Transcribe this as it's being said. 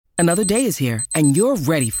Another day is here, and you're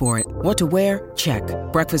ready for it. What to wear? Check.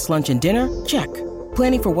 Breakfast, lunch, and dinner? Check.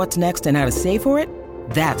 Planning for what's next and how to save for it?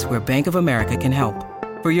 That's where Bank of America can help.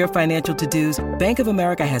 For your financial to-dos, Bank of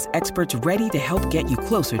America has experts ready to help get you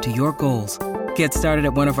closer to your goals. Get started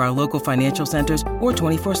at one of our local financial centers or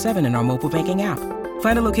 24/7 in our mobile banking app.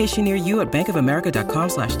 Find a location near you at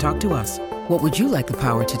bankofamerica.com/talktous. What would you like the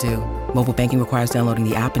power to do? Mobile banking requires downloading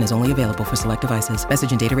the app and is only available for select devices.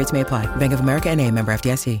 Message and data rates may apply. Bank of America N.A., member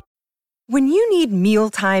FDIC. When you need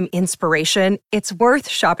mealtime inspiration, it's worth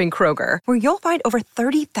shopping Kroger, where you'll find over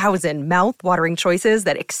 30,000 mouth-watering choices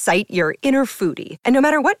that excite your inner foodie. And no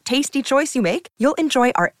matter what tasty choice you make, you'll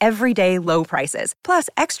enjoy our everyday low prices, plus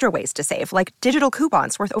extra ways to save, like digital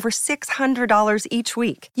coupons worth over $600 each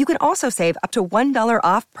week. You can also save up to $1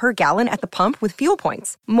 off per gallon at the pump with fuel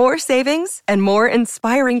points. More savings and more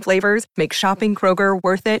inspiring flavors make shopping Kroger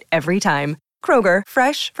worth it every time. Kroger,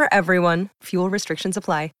 fresh for everyone. Fuel restrictions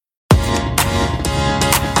apply.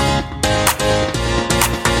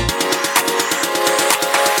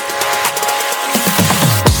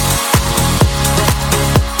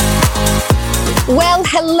 Well,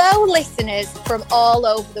 hello, listeners from all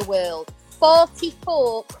over the world.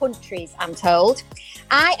 44 countries, I'm told.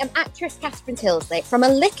 I am actress Catherine Tilsley from a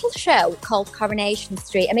little show called Coronation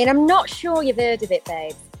Street. I mean, I'm not sure you've heard of it,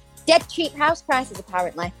 babes. Dead cheap house prices,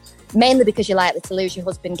 apparently. Mainly because you're likely to lose your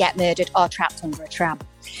husband, get murdered, or trapped under a tram.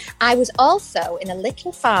 I was also in a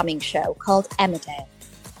little farming show called Emmerdale.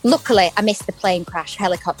 Luckily, I missed the plane crash,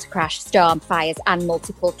 helicopter crash, storm, fires, and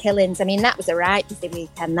multiple killings. I mean, that was a right busy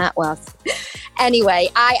weekend, that was. Anyway,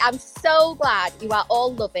 I am so glad you are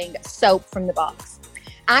all loving Soap from the Box.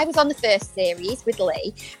 I was on the first series with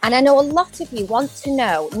Lee, and I know a lot of you want to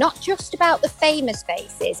know not just about the famous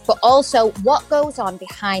faces, but also what goes on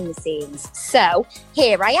behind the scenes. So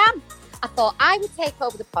here I am. I thought I would take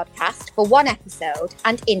over the podcast for one episode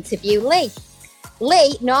and interview Lee.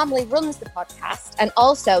 Lee normally runs the podcast and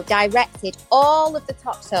also directed all of the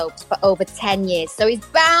top soaps for over 10 years. So he's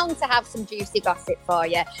bound to have some juicy gossip for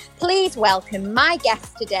you. Please welcome my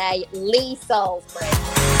guest today, Lee Salisbury.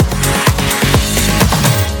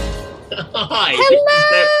 Hi.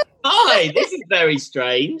 Hello. This is very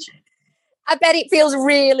strange. I bet it feels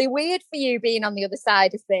really weird for you being on the other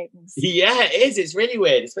side of things. Yeah, it is. It's really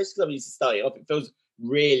weird, especially because I'm used to starting off. It feels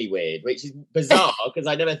really weird, which is bizarre because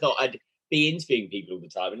I never thought I'd be interviewing people all the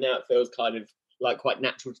time, and now it feels kind of like quite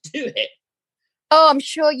natural to do it. Oh, I'm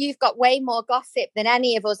sure you've got way more gossip than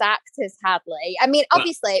any of us actors, Hadley. I mean,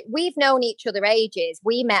 obviously, we've known each other ages.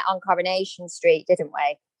 We met on Coronation Street, didn't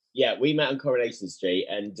we? Yeah, we met on Coronation Street,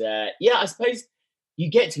 and I suppose you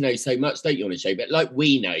get to know so much, don't you, on a show? But like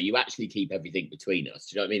we know, you actually keep everything between us.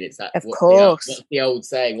 Do you know what I mean? It's that. Of course. What's the old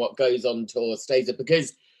saying? What goes on tour stays up.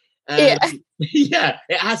 Because yeah,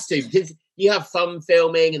 it has to, because you have fun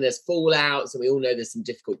filming and there's fallouts, and we all know there's some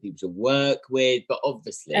difficult people to work with. But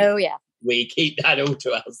obviously, we keep that all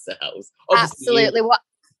to ourselves. Obviously, absolutely.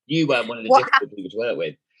 You weren't one of the difficult people to work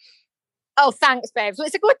with. Oh, thanks, babes. Well,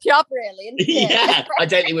 it's a good job, really, isn't it? Yeah, I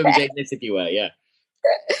don't think we'd be doing this if you were, yeah.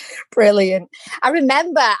 Brilliant. I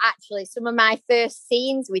remember, actually, some of my first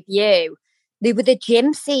scenes with you. They were the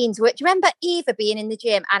gym scenes. Do you remember Eva being in the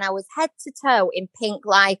gym and I was head to toe in pink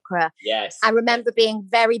lycra? Yes. I remember being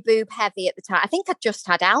very boob heavy at the time. I think I'd just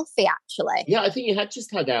had Alfie, actually. Yeah, I think you had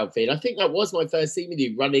just had Alfie. And I think that was my first scene with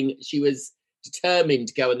you running. She was determined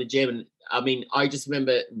to go in the gym. And I mean, I just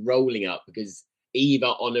remember rolling up because Eva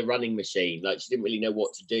on a running machine, like she didn't really know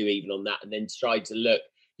what to do even on that. And then tried to look,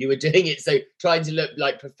 you were doing it. So trying to look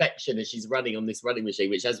like perfection as she's running on this running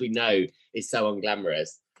machine, which as we know is so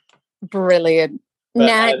unglamorous. Brilliant. But,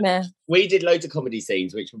 nightmare. We did loads of comedy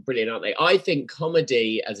scenes, which were brilliant, aren't they? I think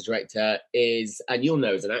comedy as a director is, and you'll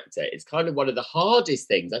know as an actor, it's kind of one of the hardest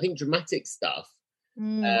things. I think dramatic stuff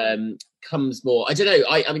comes more, I don't know,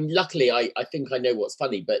 I mean, luckily, I think I know what's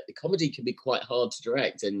funny, but the comedy can be quite hard to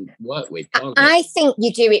direct and work with, can't it? I think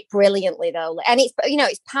you do it brilliantly, though. And it's, you know,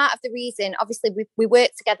 it's part of the reason, obviously, we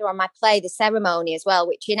worked together on my play, The Ceremony, as well,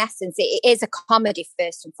 which in essence, it is a comedy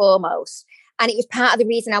first and foremost. And it was part of the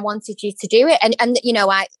reason I wanted you to do it. And you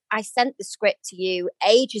know, I sent the script to you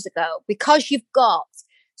ages ago because you've got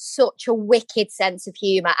such a wicked sense of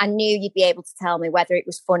humour. I knew you'd be able to tell me whether it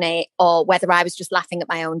was funny or whether I was just laughing at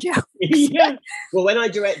my own jokes. Yeah. Well, when I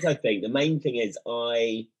direct, I think the main thing is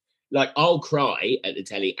I'll cry at the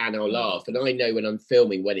telly and I'll laugh. And I know when I'm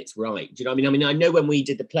filming when it's right. Do you know what I mean? I know when we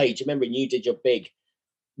did the play, do you remember when you did your big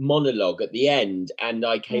monologue at the end and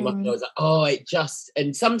I came up and I was like,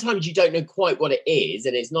 and sometimes you don't know quite what it is,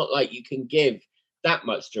 and it's not like you can give that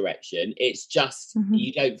much direction. It's just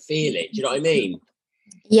you don't feel it. Do you know what I mean?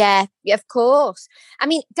 Yeah, of course. I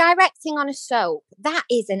mean, directing on a soap, that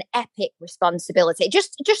is an epic responsibility.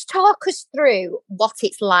 Just talk us through what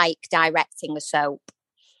it's like directing a soap.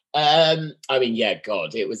 I mean, yeah,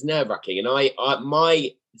 God, it was nerve-wracking. And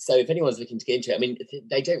so if anyone's looking to get into it, I mean,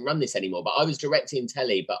 they don't run this anymore, but I was directing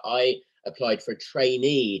telly, but I applied for a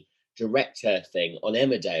trainee director thing on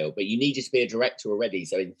Emmerdale, but you needed to be a director already,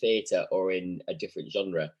 so in theatre or in a different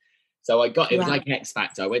genre. So it was like X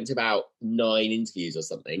Factor. I went to about 9 interviews or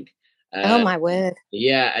something. Oh my word.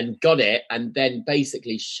 Yeah, and got it, and then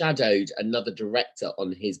basically shadowed another director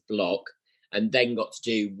on his block, and then got to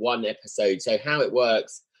do 1 episode. So how it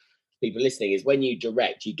works, people listening, is when you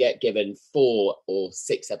direct, you get given 4 or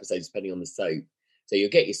 6 episodes depending on the soap. So you'll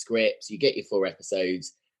get your scripts, you get your 4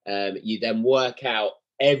 episodes, you then work out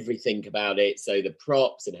everything about it, so the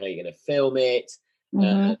props and how you're going to film it,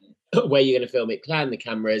 where you're going to film it, plan the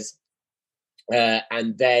cameras,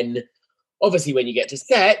 and then obviously when you get to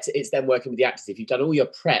set, it's then working with the actors. If you've done all your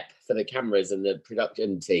prep for the cameras and the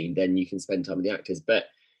production team, then you can spend time with the actors. But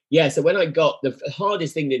yeah, so when I got the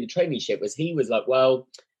hardest thing in the traineeship was he was like, well,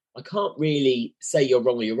 I can't really say you're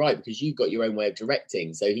wrong or you're right because you've got your own way of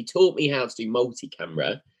directing. So he taught me how to do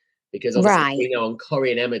multi-camera, because obviously, you know, on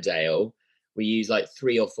Corrie and Emmerdale, we use like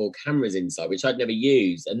 3 or 4 cameras inside, which I'd never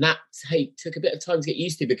used. And that took a bit of time to get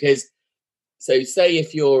used to, because so say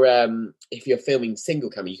if you're filming single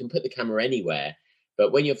camera, you can put the camera anywhere.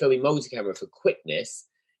 But when you're filming multi-camera for quickness,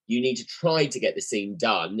 you need to try to get the scene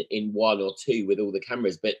done in 1 or 2 with all the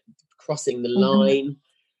cameras, but crossing the line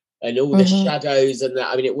and all the shadows and that.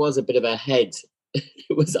 I mean, it was a bit of a head. I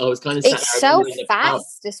was kind of. It's so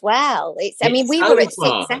fast as well. I mean, we were at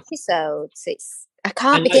 6 episodes. I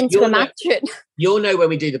can't begin to imagine. You'll know when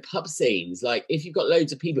we do the pub scenes, like if you've got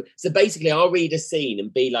loads of people. So basically, I'll read a scene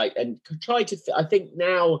and be like, and try to. I think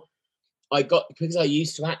now because I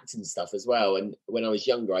used to act and stuff as well. And when I was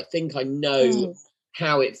younger, I think I know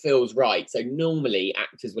how it feels right. So normally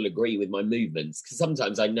actors will agree with my movements, because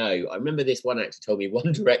sometimes I know. I remember this one actor told me,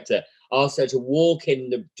 one director asked her to walk in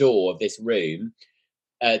the door of this room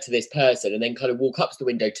to this person and then kind of walk up to the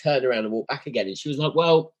window, turn around and walk back again. And she was like,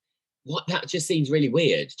 well, what? That just seems really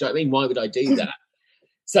weird. Do you know what I mean? Why would I do that?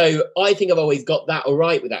 So I think I've always got that all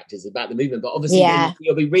right with actors about the movement. But obviously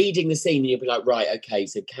you'll be reading the scene and you'll be like, right, okay,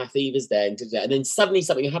 so Kath Eva's there. And then suddenly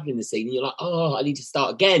something will happen in the scene and you're like, oh, I need to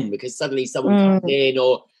start again because suddenly someone comes in.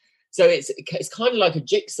 Or so it's kind of like a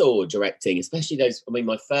jigsaw directing, especially those. I mean,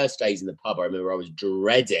 my first days in the pub, I remember I was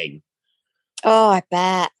dreading. Oh, I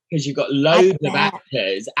bet. Because you've got loads of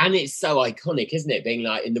actors and it's so iconic, isn't it? Being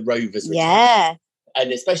like in the Rovers. Yeah.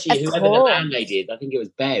 And especially whoever the landlady is, I think it was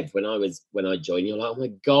Bev when I joined. You're like, oh my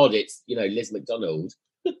God, it's, you know, Liz McDonald.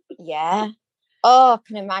 Yeah. Oh, I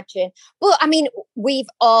can imagine. Well, I mean,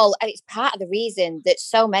 it's part of the reason that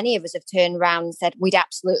so many of us have turned around and said we'd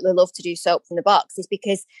absolutely love to do Soap from the Box, is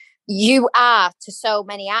because you are, to so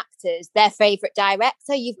many actors, their favourite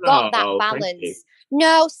director. You've got that balance.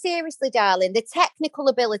 No, seriously, darling, the technical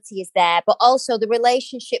ability is there, but also the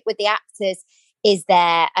relationship with the actors is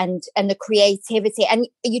there, and the creativity. And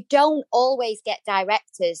you don't always get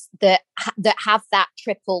directors that have that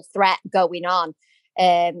triple threat going on.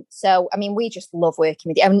 So, I mean, we just love working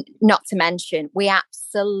with you. And not to mention, we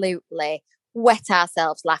absolutely wet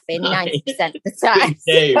ourselves laughing 90% of the time.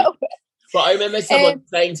 So, but I remember someone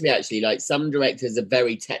saying to me, actually, like, some directors are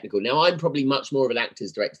very technical. Now, I'm probably much more of an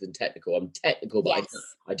actor's director than technical. I'm technical, but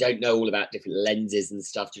I don't know all about different lenses and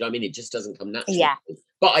stuff. Do you know what I mean? It just doesn't come naturally. Yeah.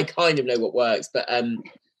 But I kind of know what works. But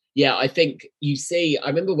yeah, I think you see,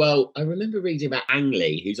 I remember reading about Ang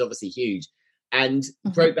Lee, who's obviously huge, and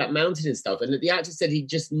Brokeback Mountain and stuff. And the actor said he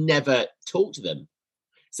just never talked to them.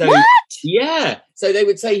 So, what? Yeah. So they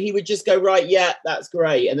would say he would just go, right, yeah, that's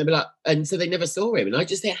great. And they'd be like, and so they never saw him. And I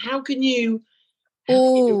just think, how can you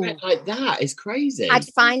direct like that? It's crazy. I'd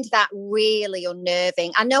find that really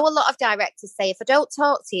unnerving. I know a lot of directors say, if I don't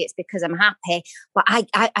talk to you, it's because I'm happy. But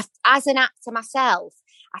I as an actor myself,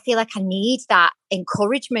 I feel like I need that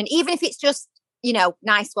encouragement, even if it's just, you know,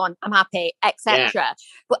 nice one, I'm happy, etc. Yeah.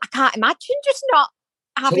 But I can't imagine just not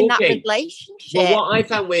having that relationship. Well, what I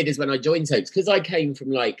found weird is when I joined soaps, because I came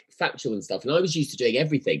from like factual and stuff, and I was used to doing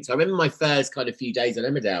everything. So I remember my first kind of few days on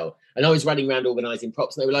Emmerdale, and I was running around organising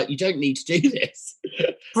props, and they were like, you don't need to do this.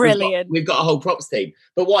 Brilliant. We've got a whole props team.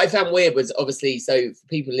 But what I found weird was, obviously, so for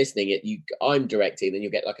people listening, I'm directing, then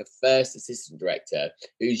you'll get like a first assistant director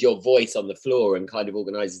who's your voice on the floor and kind of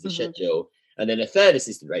organises the schedule, and then a third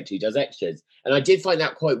assistant director who does extras. And I did find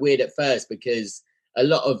that quite weird at first, because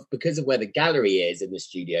of where the gallery is in the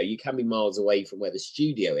studio, you can be miles away from where the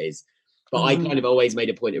studio is. but I kind of always made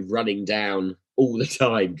a point of running down all the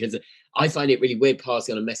time because I find it really weird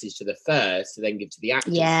passing on a message to the first to then give to the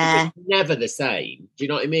actor. Yeah. It's never the same. Do you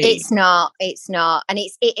know what I mean? It's not. And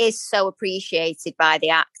it is so appreciated by the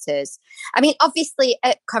actors. I mean, obviously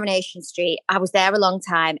at Coronation Street, I was there a long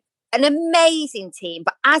time. An amazing team.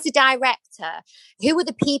 But as a director, who are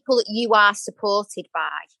the people that you are supported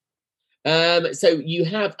by? So you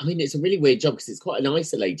have, I mean, it's a really weird job because it's quite an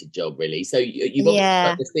isolated job, really. So you've obviously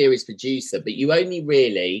got the series producer, but you only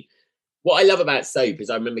really, what I love about soap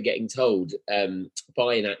is I remember getting told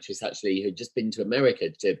by an actress actually who'd just been to America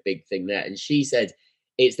to a big thing there. And she said,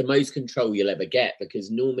 it's the most control you'll ever get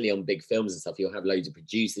because normally on big films and stuff, you'll have loads of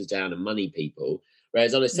producers down and money people.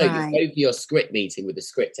 Whereas on a soap, you go for your script meeting with the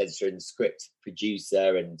script editor and script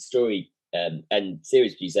producer and story and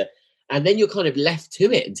series producer. And then you're kind of left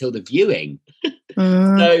to it until the viewing.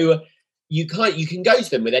 So you can go to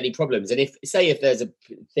them with any problems. And if there's a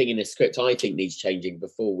thing in a script I think needs changing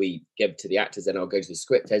before we give to the actors, then I'll go to the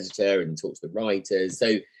script editor and talk to the writers.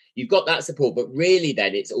 So you've got that support, but really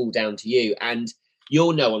then it's all down to you. And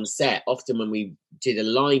you'll know on set, often when we did a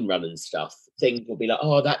line run and stuff, things will be like,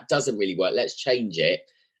 oh, that doesn't really work. Let's change it.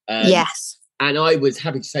 Yes. And I was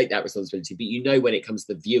happy to take that responsibility. But you know when it comes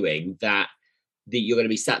to the viewing that you're going to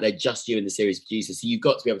be sat there, just you and the series producer. So you've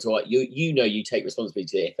got to be able to, you take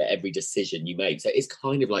responsibility for every decision you make. So it's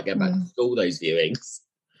kind of like going back to all those viewings.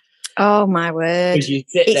 Oh, my word. Because you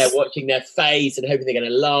sit there watching their face and hoping they're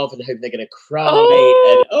going to laugh and hoping they're going to cry.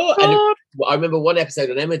 And I remember one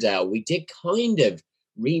episode on Emmerdale, we did kind of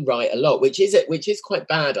rewrite a lot, which is quite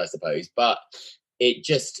bad, I suppose, but it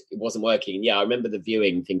wasn't working. And yeah, I remember the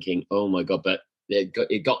viewing thinking, oh my God, but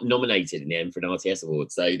it got nominated in the end for an RTS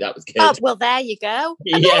award, so that was good. Oh, well, there you go.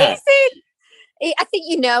 Yeah. I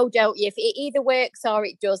think don't you? If it either works or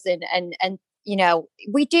it doesn't, and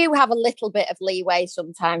we do have a little bit of leeway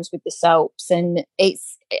sometimes with the soaps, and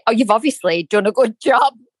you've obviously done a good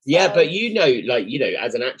job. Yeah, so. But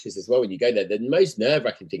as an actress as well, when you go there, the most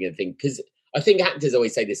nerve-wracking thing, because I think actors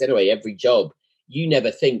always say this anyway, every job, you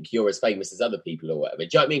never think you're as famous as other people or whatever. Do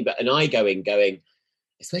you know what I mean? And I going,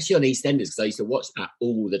 especially on EastEnders, because I used to watch that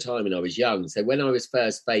all the time when I was young. So when I was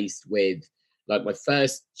first faced with, my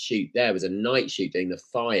first shoot there was a night shoot doing The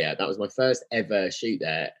Fire. That was my first ever shoot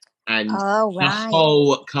there. And the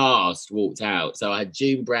whole cast walked out. So I had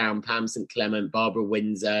June Brown, Pam St. Clement, Barbara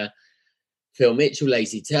Windsor, Phil Mitchell,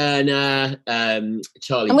 Lacey Turner,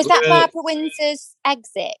 Charlie. And was that Barbara Windsor's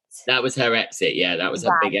exit? That was her exit, yeah. That was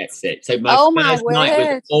her big exit. So my first night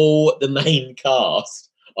was all the main cast.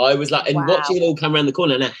 I was like, and watching it all come around the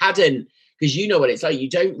corner, and I hadn't, because you know what it's like, you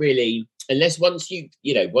don't really, unless once you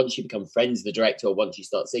become friends with the director, or once you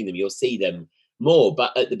start seeing them, you'll see them more.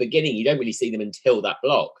 But at the beginning, you don't really see them until that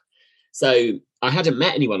block. So I hadn't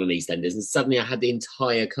met anyone on EastEnders, and suddenly I had the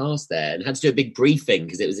entire cast there and had to do a big briefing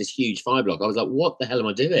because it was this huge fire block. I was like, what the hell am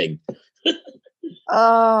I doing?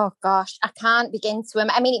 Oh, gosh, I can't begin to.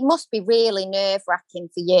 I mean, it must be really nerve-wracking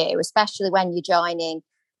for you, especially when you're joining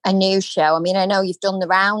a new show. I mean, I know you've done the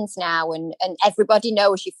rounds now and everybody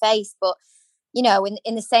knows your face, but,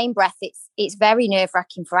 in the same breath, it's very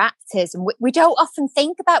nerve-wracking for actors. And we don't often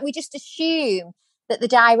think about, we just assume that the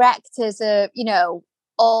directors are,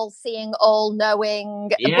 all seeing, all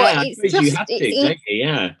knowing. Yeah, but it's just, you have to, don't you?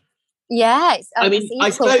 Yeah. Yeah. I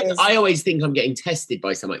suppose I always think I'm getting tested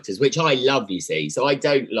by some actors, which I love, you see. So I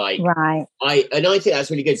don't like. Right. I think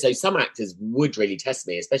that's really good. So some actors would really test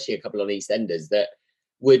me, especially a couple on EastEnders that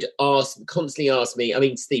would constantly ask me. I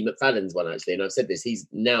mean, Steve McFadden's one actually, and I've said this. He's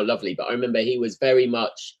now lovely, but I remember he was very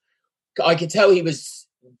much. I could tell he was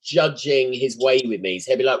judging his way with me.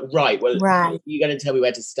 So he'd be like, "Right, well, are you going to tell me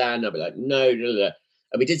where to stand?" I'd be like, "No." Blah, blah, blah.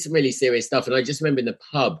 And we did some really serious stuff. And I just remember in the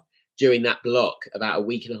pub during that block, about a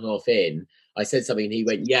week and a half in, I said something and he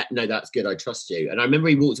went, yeah, no, that's good. I trust you. And I remember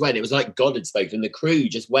he walked away and it was like God had spoken. And the crew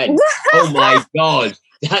just went, oh my God,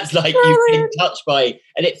 that's like you've been touched by.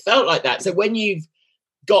 And it felt like that. So when you've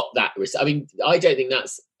got that, I mean, I don't think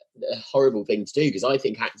that's a horrible thing to do, because I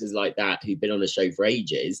think actors like that who've been on a show for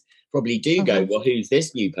ages probably do go, well, who's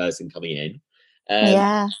this new person coming in?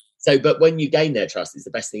 Yeah. So, but when you gain their trust, it's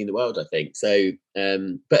the best thing in the world, I think. So,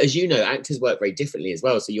 but as you know, actors work very differently as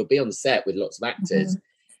well. So you'll be on the set with lots of actors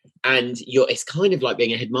and it's kind of like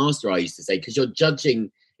being a headmaster, I used to say, because you're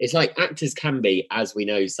judging. It's like actors can be, as we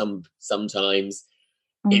know, sometimes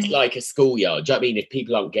it's like a schoolyard. Do you know what I mean? If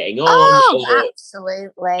people aren't getting on.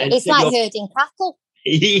 Absolutely. It's so like herding cattle.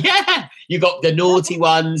 Yeah. You got the naughty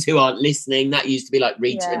ones who aren't listening. That used to be like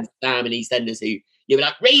Rita and Sam in EastEnders, who you'd be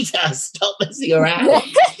like, Rita, stop messing around.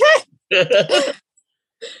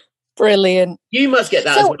 Brilliant. You must get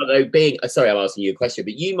that as well, though, being... sorry, I'm asking you a question,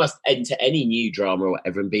 but you must enter any new drama or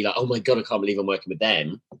whatever and be like, oh my God, I can't believe I'm working with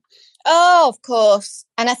them. Oh, of course.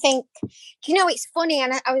 And I think, it's funny.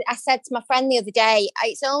 And I said to my friend the other day,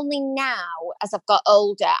 it's only now as I've got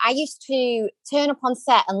older, I used to turn up on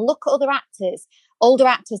set and look at older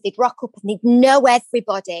actors, they'd rock up and they'd know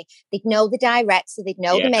everybody. They'd know the director, they'd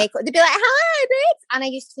know the makeup. They'd be like, hi, babes. And I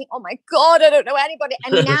used to think, oh my God, I don't know anybody.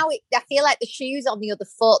 And now I feel like the shoe's on the other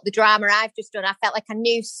foot, the drama I've just done. I felt like I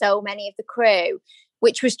knew so many of the crew,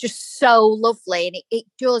 which was just so lovely. And it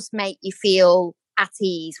does make you feel at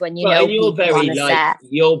ease when you know. And you're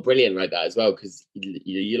you're brilliant like that as well, because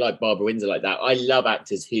you like Barbara Windsor like that. I love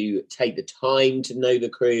actors who take the time to know the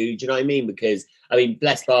crew. Do you know what I mean? Because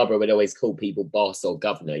bless Barbara would always call people boss or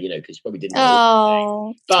governor, because she probably didn't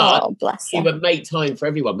know. But bless she would make time for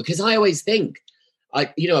everyone, because I always think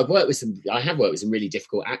I have worked with some really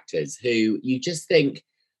difficult actors who you just think,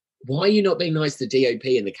 why are you not being nice to the DOP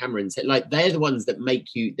and the camera and say, like, they're the ones that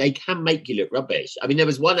they can make you look rubbish. There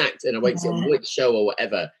was one actor, and I won't say which show or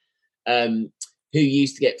whatever, who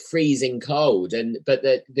used to get freezing cold, but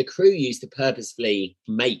the crew used to purposefully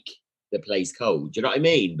make the place cold. Do you know what I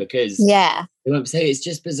mean? Because I'm saying, it's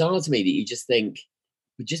just bizarre to me that you just think,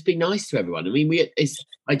 just be nice to everyone.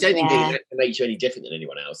 I don't think being an actor makes you any different than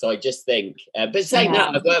anyone else. So I just think, but saying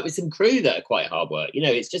that, I've worked with some crew that are quite hard work.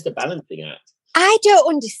 It's just a balancing act. I don't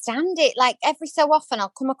understand it. Like, every so often I'll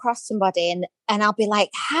come across somebody and I'll be like,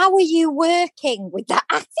 how are you working with that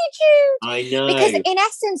attitude? I know. Because in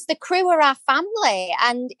essence, the crew are our family.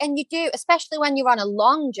 And you do, especially when you're on a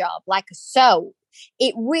long job, like a soap,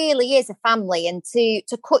 it really is a family. And to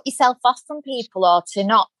cut yourself off from people or to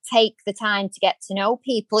not take the time to get to know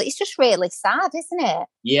people, it's just really sad, isn't it?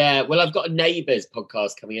 Yeah. Well, I've got a Neighbours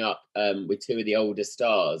podcast coming up with two of the older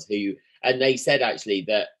stars and they said actually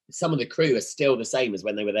that some of the crew are still the same as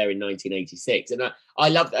when they were there in 1986. And I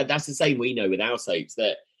love that. That's the same we know with our soaps,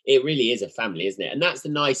 that it really is a family, isn't it? And that's the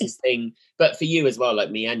nicest thing. But for you as well,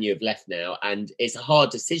 like me and you have left now, and it's a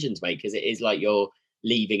hard decision to make because it is like you're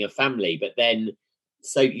leaving a family. But then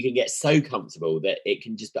so you can get so comfortable that it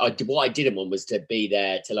can just... what I didn't want was to be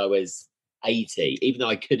there till I was 80, even though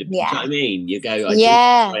I could have. You know what I mean? You go, I do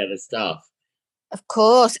my other stuff. Of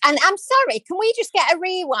course. And I'm sorry, can we just get a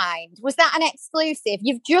rewind? Was that an exclusive?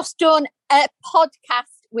 You've just done a podcast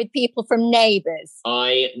with people from Neighbours.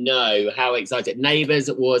 I know, how excited.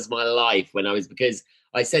 Neighbours was my life because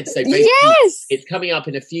I said so. Basically, it's coming up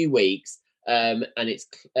in a few weeks. And it's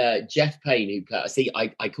Jeff Payne who plays. See,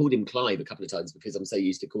 I called him Clive a couple of times because I'm so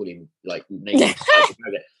used to calling him like names.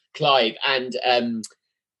 Clive and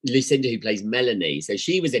Lucinda, who plays Melanie. So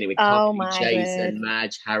she was in it with Jason,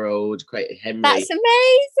 Madge, Harold, Henry. That's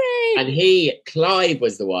amazing. And Clive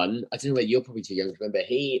was the one. I don't know whether you're probably too young to remember.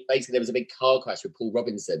 There was a big car crash with Paul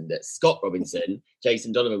Robinson that Scott Robinson,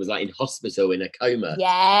 Jason Donovan, was like in hospital in a coma.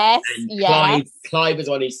 Yes. And Clive was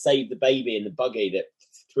the one who saved the baby in the buggy that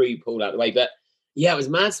threw Paul out the way. But yeah, it was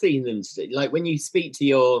mad speaking to them. Like when you speak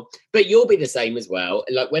to but you'll be the same as well.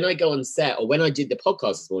 Like when I go on set or when I did the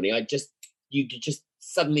podcast this morning, you just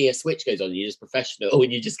suddenly a switch goes on and you're just professional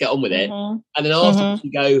and you just get on with it. And then after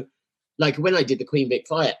you go, like when I did the Queen Vic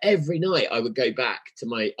fire, every night I would go back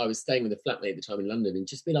to I was staying with a flatmate at the time in London and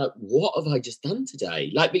just be like, what have I just done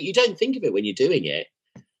today? Like, but you don't think of it when you're doing it.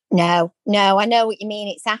 No, I know what you mean.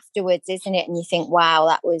 It's afterwards, isn't it? And you think, wow,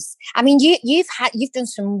 that was... you've done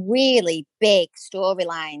some really big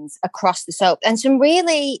storylines across the soap and some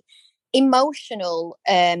really emotional,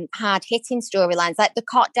 hard-hitting storylines, like the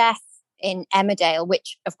cot death in Emmerdale,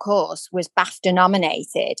 which, of course, was BAFTA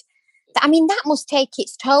nominated. That must take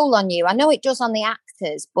its toll on you. I know it does on the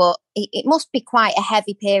actors, but it must be quite a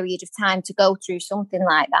heavy period of time to go through something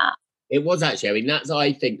like that. It was actually. That's,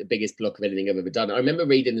 I think, the biggest block of anything I've ever done. I remember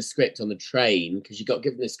reading the script on the train because you got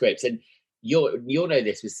given the scripts, and you'll know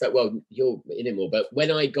this was so well. You're in it more, but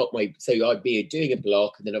when I got I'd be doing a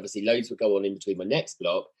block, and then obviously loads would go on in between my next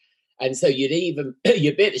block, and so you'd be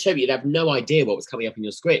at the show, but you'd have no idea what was coming up in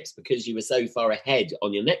your scripts because you were so far ahead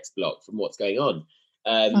on your next block from what's going on.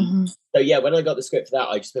 So yeah, when I got the script for that,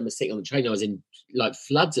 I just remember sitting on the train. I was in like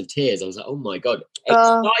floods of tears. I was like, oh my God,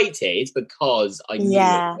 excited because I knew it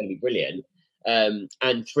was going to be brilliant,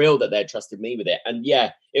 and thrilled that they'd trusted me with it. And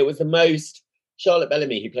yeah, it was the most... Charlotte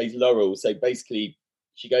Bellamy, who plays Laurel, so basically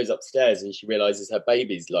she goes upstairs and she realizes her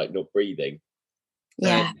baby's like not breathing.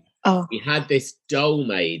 Yeah. We had this doll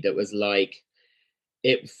maid that was like,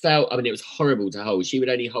 it was horrible to hold. She would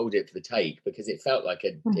only hold it for the take because it felt like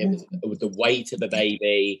it was the weight of a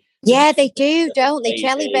baby. Yeah, they do, don't they?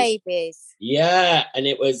 Jelly babies. Yeah, and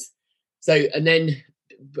it was so. And then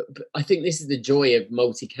but I think this is the joy of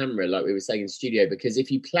multi-camera, like we were saying in studio, because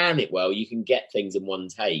if you plan it well, you can get things in one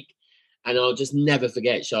take. And I'll just never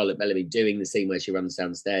forget Charlotte Bellamy doing the scene where she runs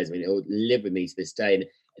downstairs. I mean, it'll live with me to this day. And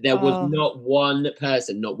there was not one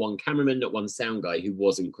person, not one cameraman, not one sound guy who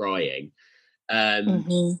wasn't crying.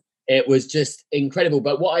 It was just incredible.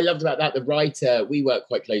 But what I loved about that, the writer, we work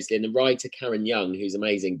quite closely, and the writer, Karen Young, who's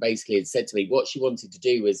amazing, basically had said to me what she wanted to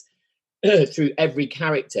do was through every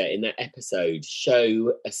character in that episode,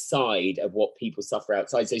 show a side of what people suffer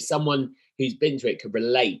outside. So someone who's been through it could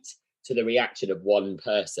relate to the reaction of one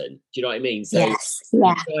person. Do you know what I mean? So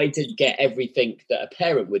you try to get everything that a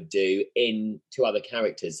parent would do into other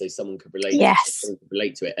characters so someone could relate,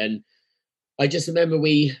 relate to it. And I just remember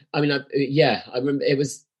I remember it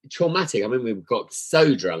was traumatic. I remember we got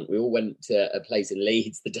so drunk. We all went to a place in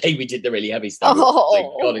Leeds the day we did the really heavy stuff.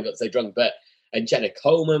 Oh God, I got so drunk. And Jenna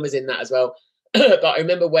Coleman was in that as well. But I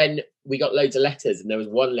remember when we got loads of letters, and there was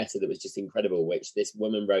one letter that was just incredible, which this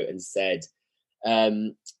woman wrote and said,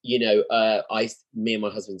 me and my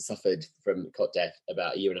husband suffered from cot death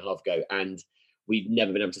about 1.5 years ago, and we've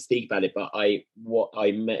never been able to speak about it. But I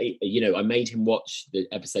made him watch the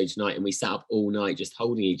episode tonight, and we sat up all night just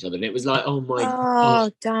holding each other, and it was like, oh my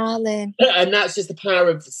God, darling. And that's just the power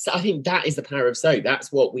of. I think that is the power of soap.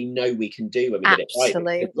 That's what we know we can do when we get it right.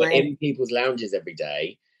 Absolutely, we're in people's lounges every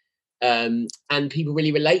day. And people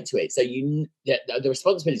really relate to it. So the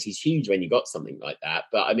responsibility is huge when you got something like that.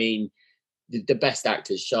 But I mean, the best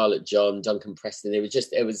actors, Charlotte John, Duncan Preston, it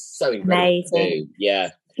was so incredible to do. Yeah.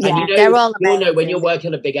 And they're all amazing. When you're working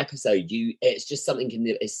on a big episode, it's just something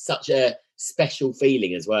it's such a special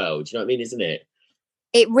feeling as well. Do you know what I mean? Isn't it?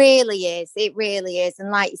 It really is. It really is. And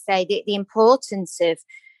like you say, the importance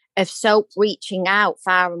of soap reaching out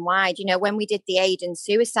far and wide. You know, when we did the Aidan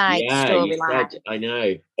suicide storyline, I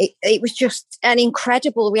know it was just an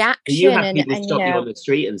incredible reaction. You had people stop you on the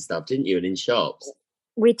street and stuff, didn't you? And in shops.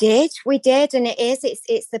 We did, and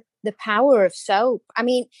it's the power of soap. I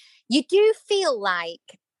mean, you do feel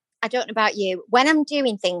like, I don't know about you, when I'm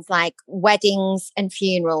doing things like weddings and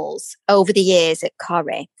funerals over the years at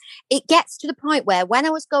Corrie, it gets to the point where when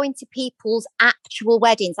I was going to people's actual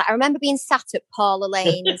weddings, like I remember being sat at Paula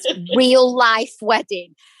Lane's real life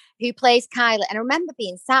wedding, who plays Kyla, and I remember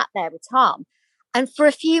being sat there with Tom. And for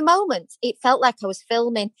a few moments, it felt like I was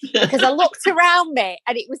filming because I looked around me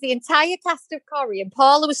and it was the entire cast of Corrie, and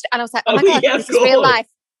Paula was, and I was like, oh my God, this is real life.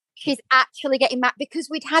 She's actually getting mad, because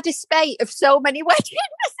we'd had a spate of so many weddings.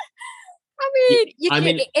 I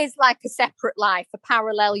mean, it is like a separate life, a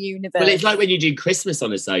parallel universe. Well, it's like when you do Christmas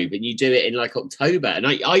on a soap and you do it in like October. And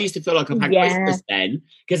I used to feel like I've had Christmas then,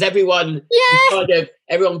 because everyone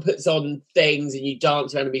puts on things and you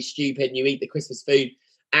dance around and be stupid and you eat the Christmas food.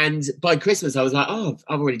 And by Christmas, I was like, oh,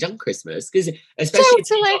 I've already done Christmas. Because especially if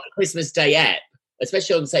you got the Christmas Day ep,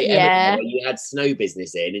 especially on, say, Everton, where you had snow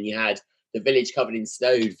business in and you had the village covered in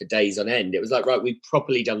snow for days on end. It was like, right, we've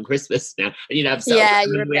properly done Christmas now. And you'd have we had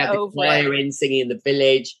the choir in singing in the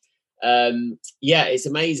village. It's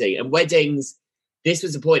amazing. And weddings, this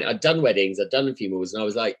was the point. I'd done weddings, I'd done funerals, and I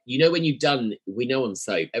was like, we know on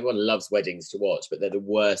soap, everyone loves weddings to watch, but they're the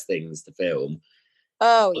worst things to film.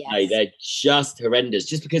 Oh, yeah. They're just horrendous,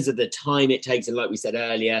 just because of the time it takes. And like we said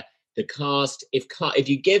earlier, the cast, if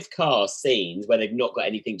you give cast scenes where they've not got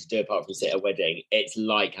anything to do apart from sit at a wedding, it's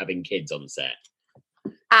like having kids on set.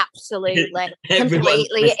 Absolutely.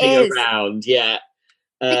 Completely it is. Around,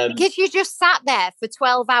 because you just sat there for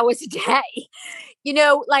 12 hours a day. You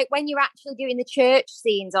know, like when you're actually doing the church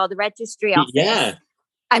scenes or the registry office. Yeah.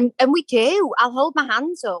 And we do. I'll hold my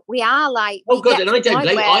hands up. We are like, oh God, and I don't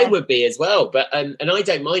blame. I would be as well, but and I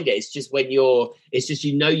don't mind it. It's just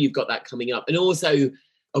you've got that coming up. And also,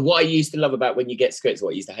 what I used to love about when you get scripts,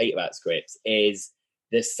 what I used to hate about scripts, is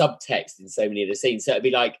the subtext in so many of the scenes. So it'd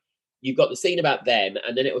be like, you've got the scene about them,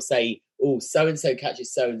 and then it will say, oh, so-and-so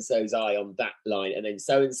catches so-and-so's eye on that line, and then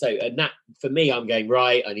so-and-so. And that, for me, I'm going,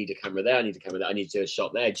 right, I need a camera there, I need to do a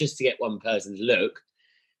shot there, just to get one person's look.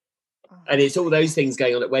 And it's all those things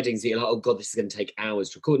going on at weddings that you're like, oh God, this is going to take hours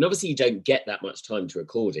to record. And obviously you don't get that much time to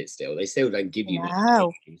record it still. They still don't give you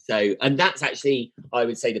that. So, and that's actually, I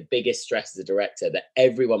would say, the biggest stress as a director, that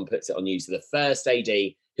everyone puts it on you. So the first AD,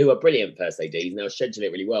 who are brilliant first ADs, now schedule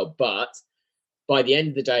it really well. But by the end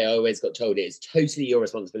of the day, I always got told it's totally your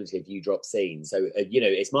responsibility if you drop scenes. So,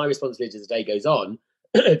 it's my responsibility as the day goes on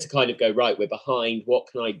to kind of go, right, we're behind. What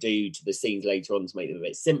can I do to the scenes later on to make them a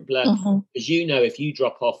bit simpler? Because if you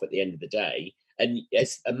drop off at the end of the day, and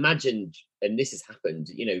imagine, and this has happened,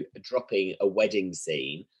 dropping a wedding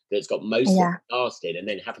scene that's got most of the cast in, and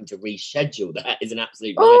then having to reschedule that is an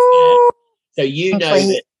absolute nightmare. So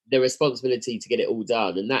that the responsibility to get it all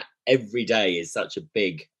done, and that every day is such a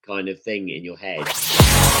big kind of thing in your head.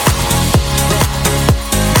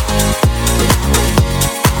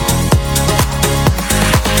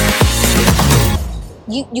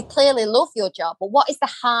 You clearly love your job, but what is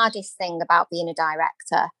the hardest thing about being a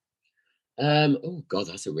director? Oh God,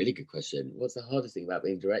 that's a really good question. What's the hardest thing about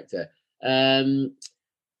being a director?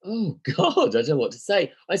 Oh God, I don't know what to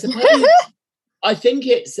say. I suppose I think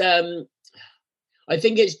it's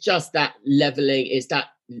just that leveling, is that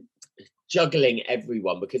juggling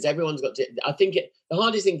everyone, because everyone's got to. I think the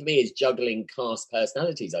hardest thing for me is juggling cast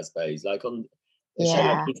personalities, I suppose. Like on a show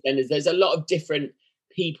like EastEnders, there's a lot of different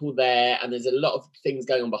people there, and there's a lot of things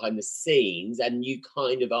going on behind the scenes, and you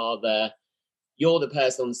kind of you're the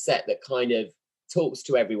person on set that kind of talks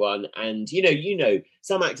to everyone. And you know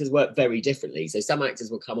some actors work very differently, so some actors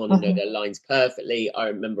will come on and know their lines perfectly. I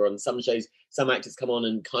remember on some shows some actors come on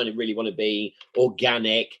and kind of really want to be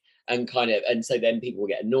organic and so then people will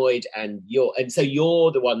get annoyed, and so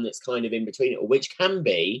you're the one that's kind of in between it all, which can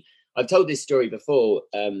be. I've told this story before,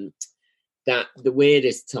 that the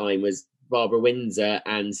weirdest time was Barbara Windsor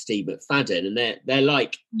and Steve McFadden, and they're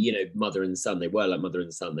like, mother and son. They were like mother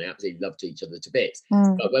and son. They absolutely loved each other to bits.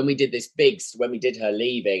 But when we did when we did her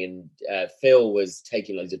leaving, and Phil was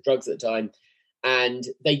taking loads of drugs at the time, and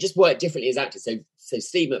they just worked differently as actors. So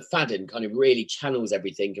Steve McFadden kind of really channels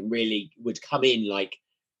everything and really would come in like,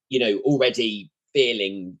 already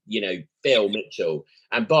feeling, Phil Mitchell,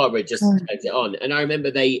 and Barbara just turns it on. And I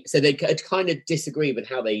remember they kind of disagree with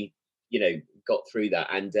how they, got through that.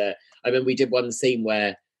 And I remember we did one scene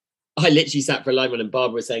where I literally sat for a line one, and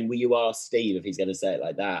Barbara was saying, will you ask Steve if he's going to say it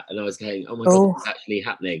like that? And I was going, oh my God, it's actually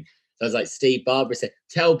happening. So I was like, Steve, Barbara said,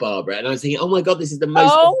 tell Barbara. And I was thinking, oh my God, this is the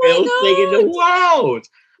most real thing in the world.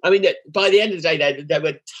 I mean, by the end of the day, they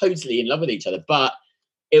were totally in love with each other. But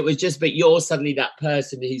it was just, but you're suddenly that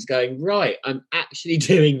person who's going, right, I'm actually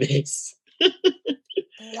doing this.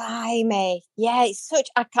 Blimey. Yeah, it's such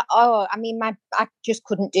I just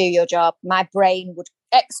couldn't do your job. My brain would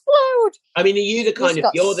explode. I mean, you're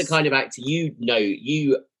the kind of actor, you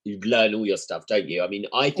learn all your stuff, don't you? I mean,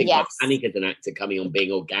 I think I panic as an actor coming on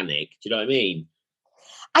being organic. Do you know what I mean?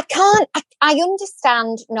 I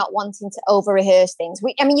understand not wanting to over rehearse things.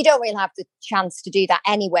 You don't really have the chance to do that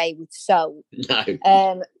anyway with soap.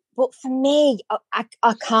 No. But for me,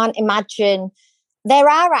 I can't imagine. There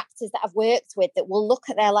are actors that I've worked with that will look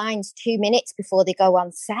at their lines 2 minutes before they go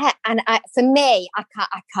on set, and for me, I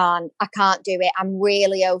can't do it. I'm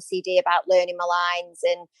really OCD about learning my lines,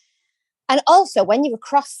 and also when you're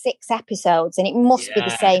across 6 episodes, and it must be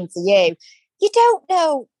the same for you. You don't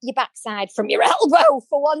know your backside from your elbow,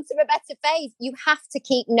 for want of a better phrase. You have to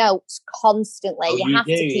keep notes constantly. You have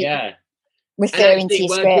to keep referring to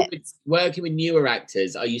your script. Working with newer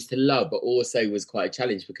actors, I used to love, but also was quite a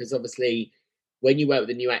challenge, because obviously, when you work with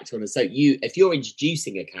a new actor on a soap, if you're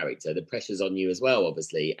introducing a character, the pressure's on you as well,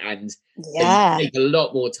 obviously. And so you take a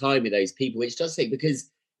lot more time with those people, which does take, because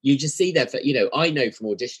you just see that, I know from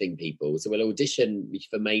auditioning people, so we'll audition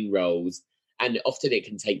for main roles, and often it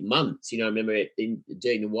can take months. I remember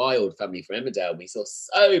doing the Wild family from Emmerdale, we saw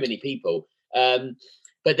so many people.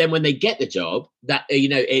 But then when they get the job, that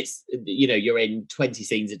it's you're in 20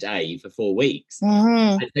 scenes a day for 4 weeks,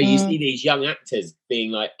 and so you see these young actors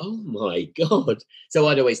being like, "Oh my God!" So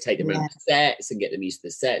I'd always take them around the sets and get them used to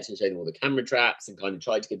the sets and show them all the camera traps and kind of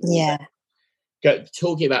try to give them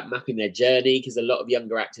talking about mapping their journey, because a lot of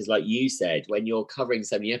younger actors, like you said, when you're covering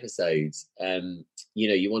so many episodes,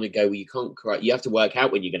 you want to go, well, you can't cry. You have to work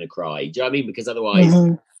out when you're going to cry. Do you know what I mean? Because otherwise.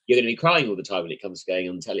 You're going to be crying all the time when it comes to going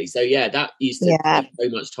on telly. So that used to take so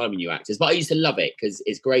much time in new actors, but I used to love it, because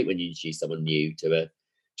it's great when you introduce someone new to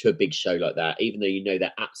a big show like that, even though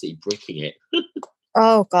they're absolutely bricking it.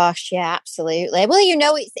 Oh gosh, yeah, absolutely. Well,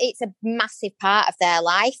 it's a massive part of their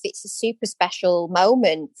life. It's a super special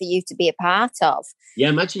moment for you to be a part of. Yeah,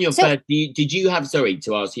 imagine your first. Did you have? Sorry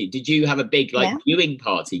to ask you. Did you have a big viewing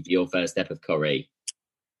party for your first step of Corrie?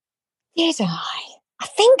 Did I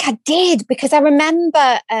think I did, because I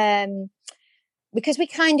remember, because we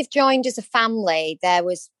kind of joined as a family. There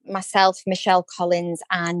was myself, Michelle Collins,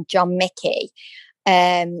 and John Mickey,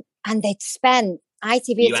 and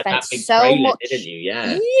ITV had spent so trailer, much, didn't you?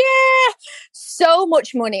 Yeah, so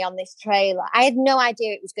much money on this trailer. I had no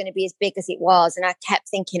idea it was going to be as big as it was, and I kept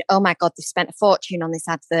thinking, "Oh my God, they've spent a fortune on this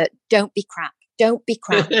advert. Don't be crap. Don't be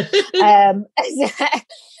crap."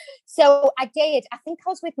 So I did. I think I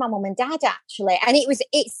was with my mum and dad, actually, and it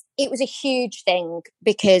was a huge thing,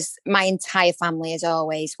 because my entire family has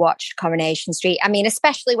always watched Coronation Street. I mean,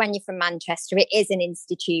 especially when you're from Manchester, it is an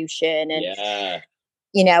institution, and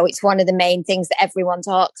it's one of the main things that everyone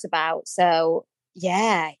talks about. So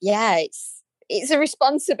Yeah, it's a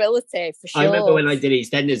responsibility for sure. I remember when I did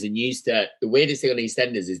EastEnders and the weirdest thing on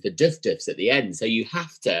EastEnders is the duffs at the end. So you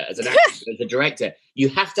have to, as an actor, as a director, you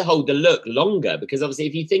have to hold the look longer, because obviously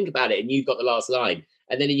if you think about it and you've got the last line,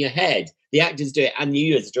 and then in your head, the actors do it and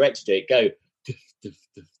you as a director do it, go, duff.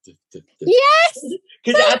 Yes!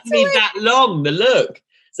 Because it had to be that long, the look.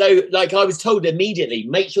 So, like, I was told immediately,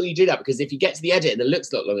 make sure you do that, because if you get to the edit and the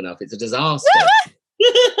look's not long enough, it's a disaster. I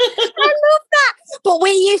love that. But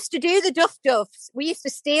we used to do the duffs. We used to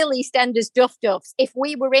steal EastEnders duffs. If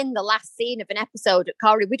we were in the last scene of an episode at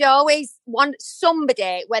Corrie, we'd always want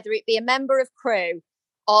somebody, whether it be a member of crew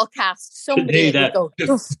or cast, somebody would go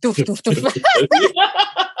duff.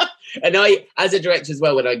 And I, as a director as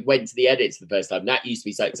well, when I went to the edits the first time, that used to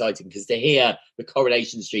be so exciting, because to hear the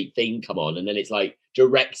Coronation Street theme come on, and then it's like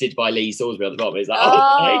directed by Lee Salisbury on the bottom, it's like,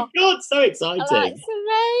 oh my God, so exciting. That's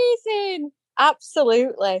amazing.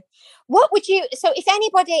 Absolutely. What would you, so if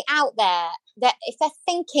anybody out there, that if they're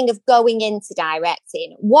thinking of going into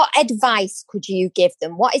directing, what advice could you give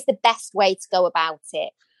them? What is the best way to go about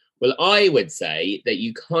it? Well, I would say that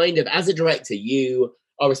you kind of, as a director, you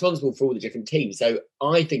are responsible for all the different teams. So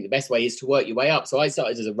I think the best way is to work your way up. So I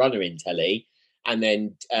started as a runner in telly, and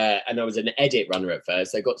then and I was an edit runner at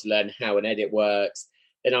first. So I got to learn how an edit works.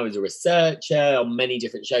 Then I was a researcher on many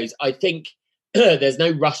different shows. I think there's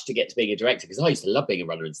no rush to get to being a director, because I used to love being a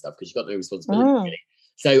runner and stuff, because you've got no responsibility. Really.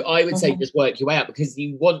 So I would say just work your way up, because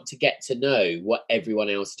you want to get to know what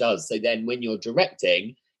everyone else does. So then when you're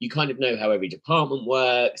directing, you kind of know how every department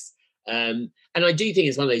works. And I do think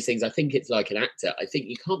it's one of those things, I think it's like an actor. I think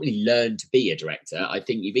you can't really learn to be a director. I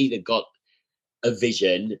think you've either got a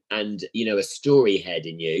vision and, you know, a story head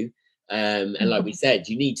in you. And like we said,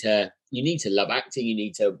 you need to love acting. You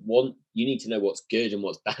need to know what's good and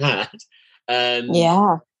what's bad.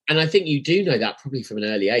 And I think you do know that probably from an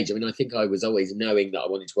early age. I mean, I think I was always knowing that I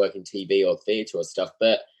wanted to work in TV or theatre or stuff,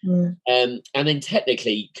 but and then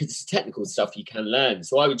technically, because it's technical stuff you can learn.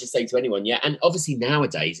 So I would just say to anyone, and obviously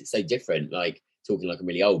nowadays it's so different, like talking like I'm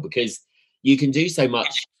really old, because you can do so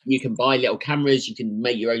much. You can buy little cameras, you can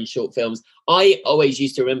make your own short films. I always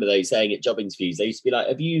used to remember those saying at job interviews, they used to be like,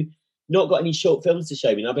 have you not got any short films to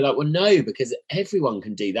show me? And I'd be like, well, no, because everyone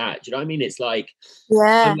can do that. Do you know what I mean? It's like,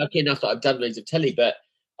 I'm lucky enough that I've done loads of telly, but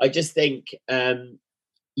I just think,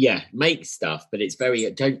 make stuff, but it's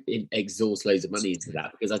don't exhaust loads of money into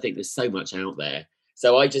that, because I think there's so much out there.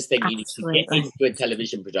 So I just think you need to get into a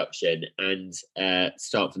television production and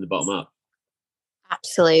start from the bottom up.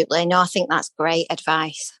 Absolutely. No, I think that's great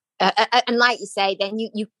advice. And like you say, then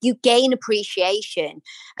you gain appreciation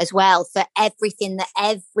as well for everything that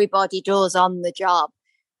everybody does on the job.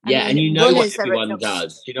 And you know what everyone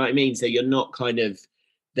does. Do you know what I mean? So you're not kind of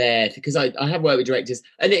there, because I have worked with directors,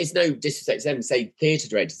 and it's no disrespect to them, say theatre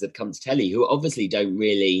directors have come to telly who obviously don't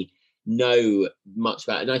really know much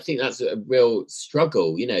about it. And I think that's a real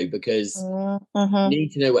struggle, you know, because you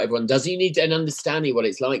need to know what everyone does. You need an understanding what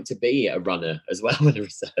it's like to be a runner as well and a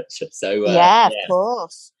researcher. So of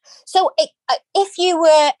course. So if you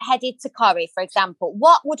were headed to Corrie, for example,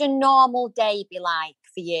 what would a normal day be like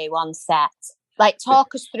for you on set? Like,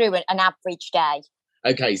 talk us through an average day.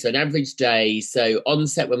 Okay, so an average day, so on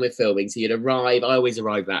set when we're filming, so you'd arrive, I always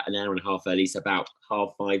arrive about an hour and a half early, so about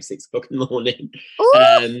 5:30, 6 o'clock in the morning.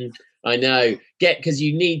 I know, because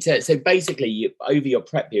you need to, so basically over your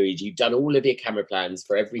prep period, you've done all of your camera plans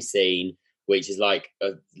for every scene, which is like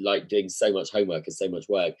doing so much homework and so much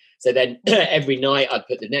work. So then every night I'd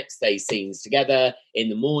put the next day's scenes together. In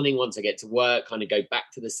the morning, once I get to work, kind of go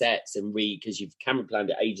back to the sets and read, because you've camera planned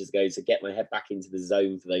it ages ago, so get my head back into the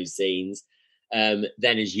zone for those scenes. Then,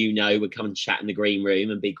 as you know, we'd come and chat in the green room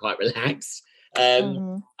and be quite relaxed.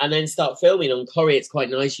 And then start filming. On Corrie, it's quite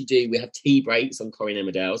nice. We have tea breaks on Corrie and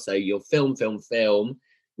Emmerdale. So you'll film.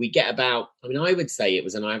 We get about, I would say it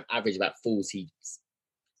was an average about 40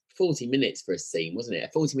 minutes for a scene, wasn't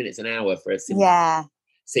it? 40 minutes an hour for a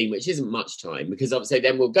scene, which isn't much time, because obviously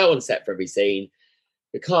then we'll go on set for every scene.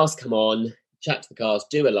 The cast come on, chat to the cast,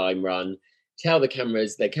 do a line run, tell the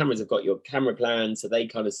cameras have got your camera plan, so they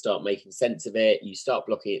kind of start making sense of it. You start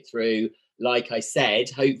blocking it through. Like I said,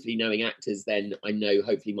 hopefully knowing actors, then I know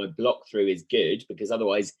hopefully my block through is good, because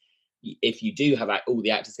otherwise, if you do have all the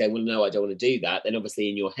actors going, well, no, I don't want to do that, then obviously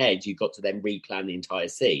in your head, you've got to then replan the entire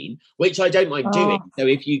scene, which I don't mind doing. So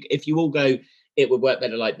if you all go, it would work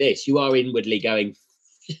better like this, you are inwardly going,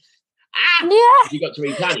 you got to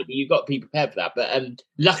replan it, but you've got to be prepared for that. But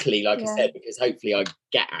luckily, like I said, because hopefully I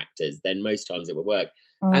get actors, then most times it will work.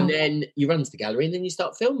 And then you run to the gallery and then you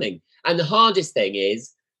start filming. And the hardest thing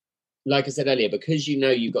is, like I said earlier, because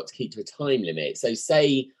you've got to keep to a time limit. So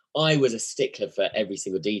say I was a stickler for every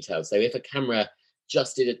single detail. So if a camera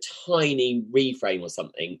just did a tiny reframe or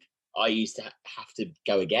something, I used to have to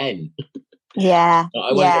go again. Yeah.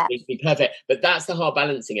 I want it to be perfect. But that's the hard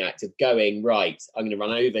balancing act of going, right, I'm going to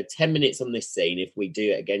run over 10 minutes on this scene if we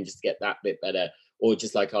do it again just to get that bit better. Or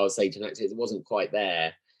just like I'll say to an actor, it wasn't quite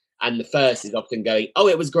there. And the first is often going, oh,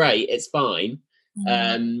 it was great, it's fine.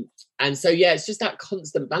 And so, yeah, it's just that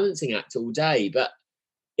constant balancing act all day. But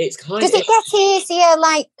it's kind of... Does it get easier?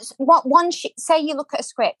 Like, say you look at a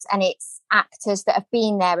script and it's actors that have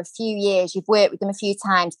been there a few years, you've worked with them a few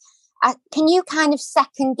times. Can you kind of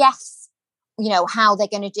second guess, you know, how they're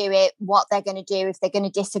going to do it, what they're going to do, if they're going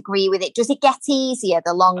to disagree with it? Does it get easier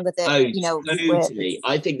the longer that, you know... Totally.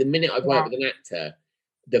 I think the minute I've worked with an actor,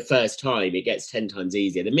 the first time, it gets 10 times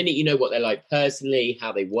easier. The minute you know what they're like personally,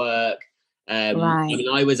 how they work. I mean,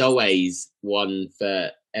 I was always one for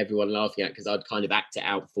everyone laughing at because I'd kind of act it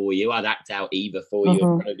out for you. I'd act out Eva for you in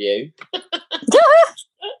front of you.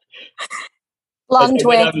 Blonde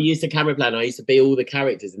when I used to camera plan, I used to be all the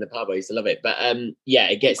characters in the pub. I used to love it. But yeah,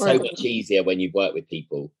 it gets so much easier when you've worked with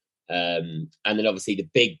people. And then obviously the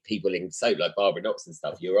big people in soap like Barbara Knox and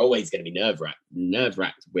stuff, you're always going to be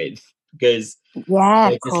nerve-wracked with because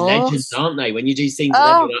they're just legends, aren't they? When you do scenes with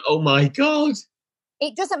them, you're like, oh my God.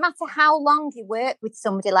 It doesn't matter how long you work with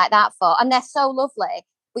somebody like that for, and they're so lovely,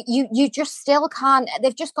 but you just still can't,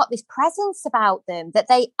 they've just got this presence about them that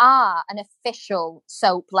they are an official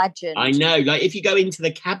soap legend. I know, like if you go into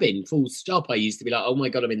the cabin, full stop, I used to be like, oh my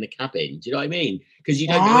God, I'm in the cabin. Do you know what I mean? Because you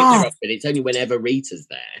don't go in there often, it's only whenever Rita's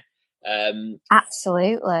there.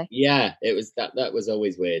 Absolutely. Yeah, it was that was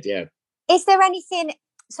always weird, yeah. Is there anything,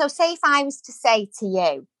 so say if I was to say to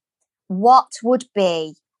you, what would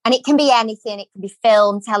be, and it can be anything, it can be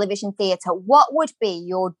film, television, theatre, what would be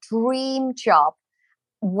your dream job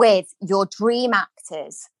with your dream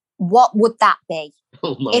actors? What would that be?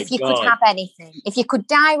 Oh my if you God. Could have anything, if you could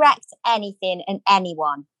direct anything and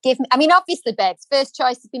anyone, give me, I mean, obviously, babes, first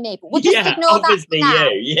choice would be me, but we'll just ignore obviously that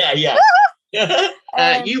now. You.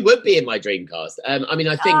 You would be in my dream cast. I mean,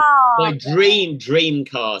 I think my dream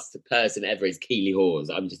cast person ever is Keely Hawes.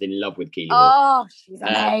 I'm just in love with Keely Hawes. Oh, she's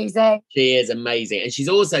amazing. She is amazing. And she's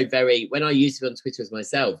also when I used to be on Twitter as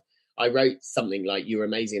myself, I wrote something like, "You're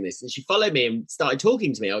amazing in this." And she followed me and started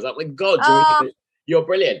talking to me. I was like, my God, you're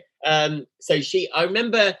brilliant. So I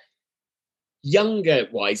remember younger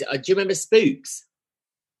wise, do you remember Spooks?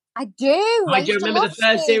 I do. I do remember the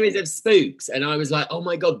first series of Spooks, and I was like, oh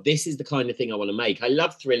my God, this is the kind of thing I want to make. I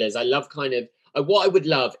love thrillers. I love what I would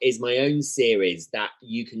love is my own series that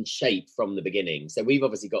you can shape from the beginning. So we've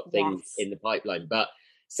obviously got things in the pipeline, but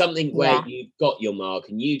something where you've got your mark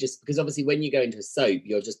and you just, because obviously when you go into a soap,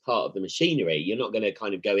 you're just part of the machinery. You're not going to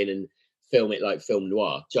kind of go in and film it like film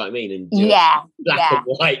noir. Do you know what I mean? And black and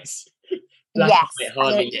whites. Black and white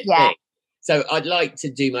hardly get thick. So I'd like to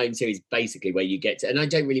do my own series basically where you get to, and I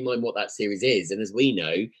don't really mind what that series is. And as we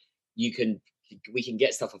know, we can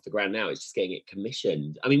get stuff off the ground now. It's just getting it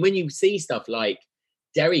commissioned. I mean, when you see stuff like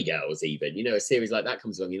Derry Girls, even, you know, a series like that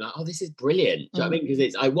comes along, you're like, oh, this is brilliant. Do you know what I mean? Because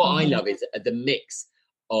it's what I love is the mix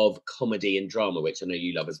of comedy and drama, which I know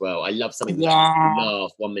you love as well. I love something that makes you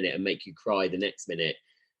laugh 1 minute and make you cry the next minute.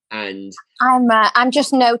 And I'm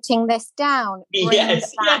just noting this down.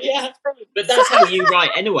 Yes, but that's how you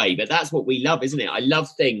write anyway. But that's what we love, isn't it? I love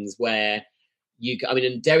things where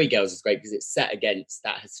and Derry Girls is great because it's set against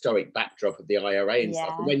that historic backdrop of the IRA and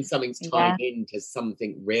stuff. And when something's tied into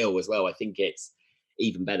something real as well, I think it's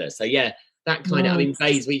even better. So yeah, that kind of. I mean,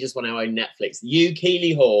 Bays, we just want our own Netflix. You,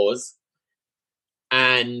 Keely Hawes,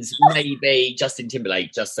 and maybe Justin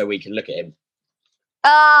Timberlake, just so we can look at him. Oh,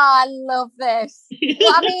 I love this.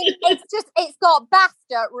 Well, I mean, it's got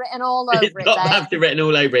BAFTA written all over it. It's got BAFTA written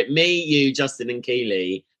all over it. Me, you, Justin and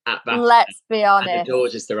Keely at BAFTA. Let's be honest. And the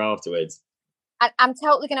Dorchester afterwards. I'm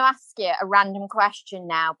totally going to ask you a random question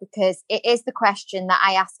now because it is the question that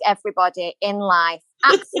I ask everybody in life.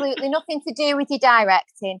 Absolutely nothing to do with your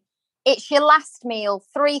directing. It's your last meal,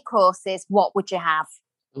 3 courses. What would you have?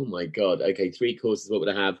 Oh my God. Okay, 3 courses. What would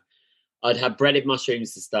I have? I'd have breaded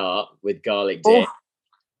mushrooms to start with garlic dip.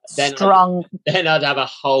 Then I'd have a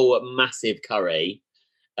whole massive curry.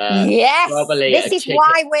 Yes, this is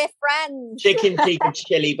why we're friends. Chicken tikka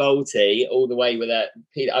chili bolty, all the way with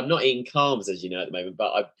I'm not eating carbs, as you know, at the moment.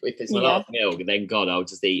 But if it's my last meal, then God, I'll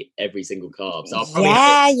just eat every single carb. So I'll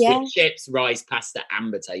probably have chips, rice, pasta,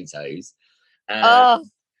 and potatoes.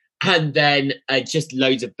 And then just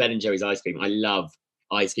loads of Ben and Jerry's ice cream. I love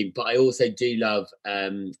ice cream, but I also do love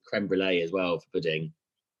creme brulee as well for pudding.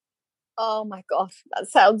 Oh my gosh, that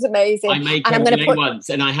sounds amazing. I made creme brulee once,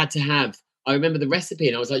 and I remember the recipe,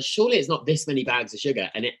 and I was like, surely it's not this many bags of sugar,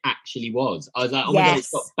 and it actually was. I was like, oh my God,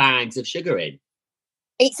 it's got bags of sugar in.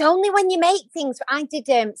 It's only when you make things. I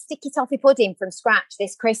did sticky toffee pudding from scratch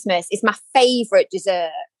this Christmas. It's my favourite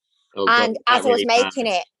dessert. Oh, God, and as I was making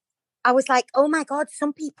it, I was like, oh my God,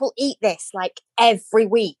 some people eat this like every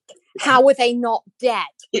week. How are they not dead?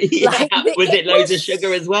 Yeah. Like, Was it loads of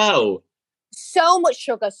sugar as well? So much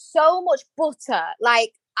sugar, so much butter.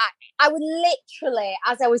 Like I would literally,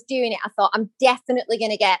 as I was doing it, I thought, I'm definitely going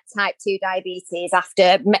to get type 2 diabetes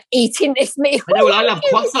after eating this meal. I know, well, I love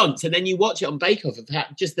croissants, and then you watch it on Bake Off of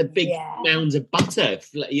just the big mounds of butter.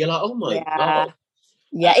 You're like, oh my God.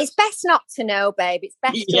 Yeah, it's best not to know, babe. It's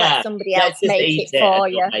best to let somebody else make it for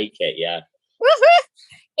you. Make it, yeah.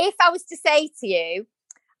 If I was to say to you,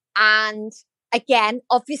 and again,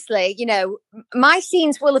 obviously, you know, my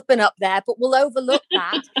scenes will have been up there, but we'll overlook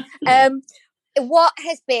that. What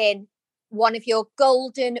has been one of your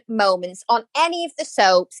golden moments on any of the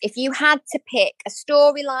soaps? If you had to pick a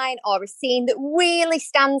storyline or a scene that really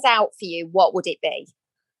stands out for you, what would it be?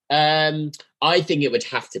 I think it would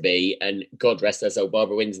have to be, and God rest her soul,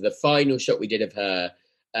 Barbara Windsor, the final shot we did of her,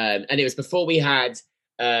 and it was before we had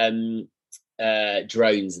drones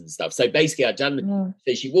and stuff. So basically I'd done,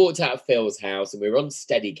 so she walked out of Phil's house and we were on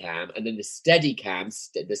Steadicam, and then the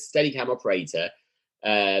Steadicam operator,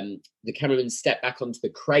 the cameraman stepped back onto the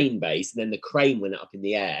crane base, and then the crane went up in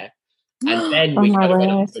the air, and then we kind of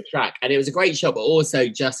went onto the track, and it was a great shot, but also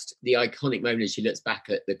just the iconic moment as she looks back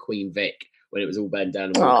at the Queen Vic when it was all burned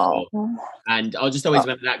down. And I'll just always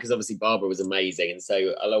remember that, because obviously Barbara was amazing, and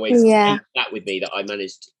so I'll always take that with me, that I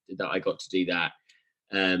got to do that,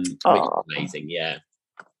 which was amazing. Yeah,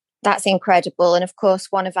 that's incredible. And of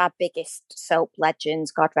course, one of our biggest soap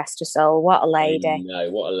legends, God rest her soul. What a lady! No,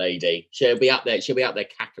 what a lady. She'll be up there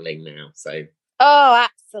cackling now. So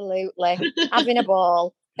absolutely having a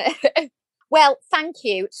ball. Well, thank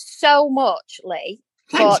you so much, Lee.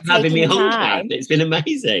 Thanks for having me on, Kat. It's been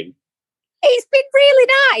amazing. It's been really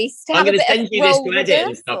nice to have a bit of I'm going to send you this to edit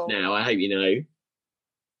and stuff now. I hope you know.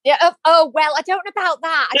 Yeah. Well, I don't know about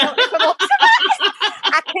that. I don't know if I'm up to that.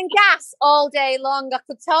 I can gas all day long. I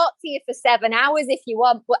could talk to you for 7 hours if you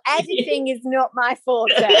want, but editing is not my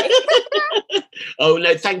forte. Oh,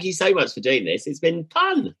 no, thank you so much for doing this. It's been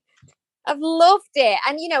fun. I've loved it.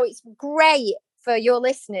 And, you know, it's great for your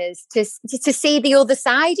listeners to see the other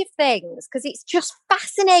side of things, because it's just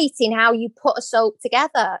fascinating how you put a soap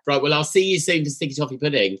together. Right, well, I'll see you soon for Sticky Toffee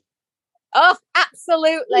Pudding. Oh,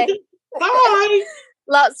 absolutely. Bye.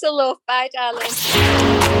 Lots of love. Bye, darling.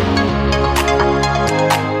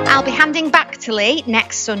 I'll be handing back to Lee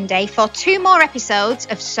next Sunday for 2 more episodes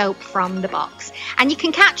of Soap from the Box. And you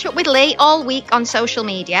can catch up with Lee all week on social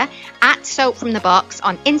media at Soap from the Box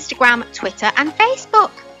on Instagram, Twitter and Facebook.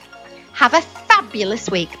 Have a fabulous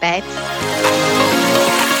week, babes.